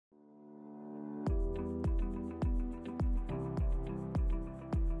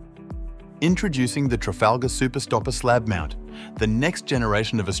Introducing the Trafalgar SuperSTOPPER Slab-Mount, the next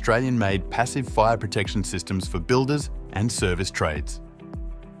generation of Australian-made passive fire protection systems for builders and service trades.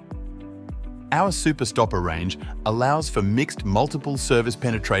 Our SuperSTOPPER range allows for mixed multiple service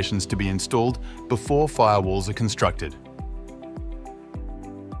penetrations to be installed before firewalls are constructed.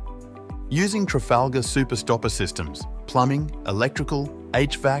 Using Trafalgar SuperSTOPPER systems, plumbing, electrical,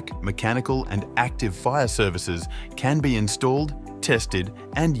 HVAC, mechanical and active fire services can be installed, tested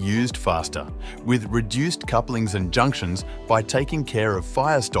and used faster, with reduced couplings and junctions by taking care of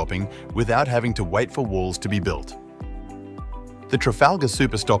fire stopping without having to wait for walls to be built. The Trafalgar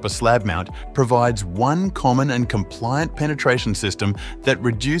SuperSTOPPER Slab-Mount provides one common and compliant penetration system that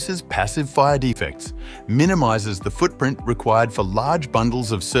reduces passive fire defects, minimises the footprint required for large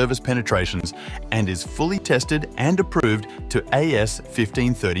bundles of service penetrations, and is fully tested and approved to AS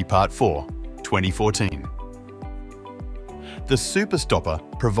 1530 Part 4, 2014. The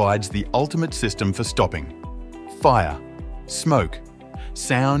SuperSTOPPER provides the ultimate system for stopping fire, smoke,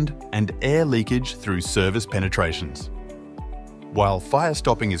 sound and air leakage through service penetrations. While fire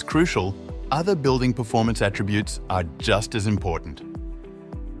stopping is crucial, other building performance attributes are just as important.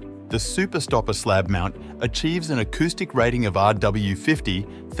 The SuperSTOPPER Slab-Mount achieves an acoustic rating of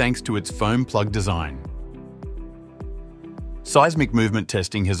RW50 thanks to its foam plug design. Seismic movement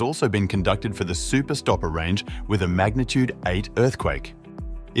testing has also been conducted for the SuperSTOPPER range with a magnitude 8 earthquake.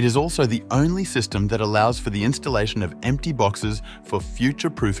 It is also the only system that allows for the installation of empty boxes for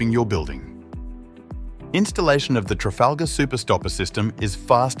future-proofing your building. Installation of the Trafalgar SuperSTOPPER system is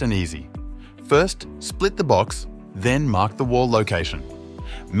fast and easy. First, split the box, then mark the wall location.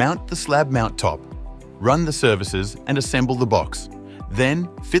 Mount the slab mount top, run the services and assemble the box. Then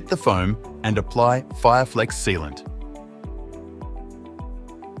fit the foam and apply FyreFlex sealant.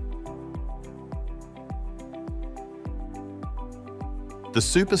 The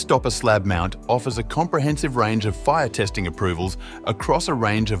SuperSTOPPER Slab-Mount offers a comprehensive range of fire testing approvals across a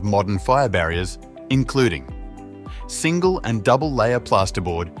range of modern fire barriers, including single and double layer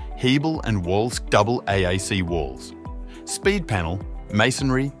plasterboard, Hebel and Walls double AAC walls, speed panel,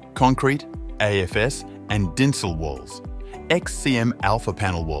 masonry, concrete, AFS and Dinsel walls, XCM alpha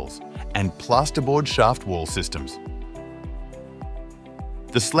panel walls, and plasterboard shaft wall systems.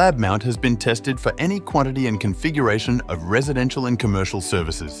 The slab mount has been tested for any quantity and configuration of residential and commercial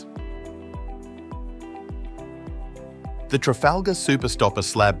services. The Trafalgar SuperSTOPPER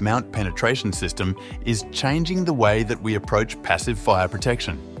Slab-Mount penetration system is changing the way that we approach passive fire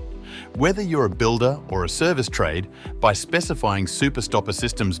protection. Whether you're a builder or a service trade, by specifying SuperSTOPPER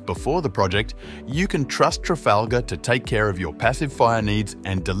systems before the project, you can trust Trafalgar to take care of your passive fire needs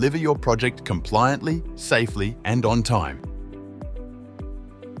and deliver your project compliantly, safely and on time.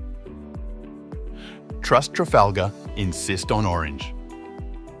 Trust Trafalgar, insist on orange.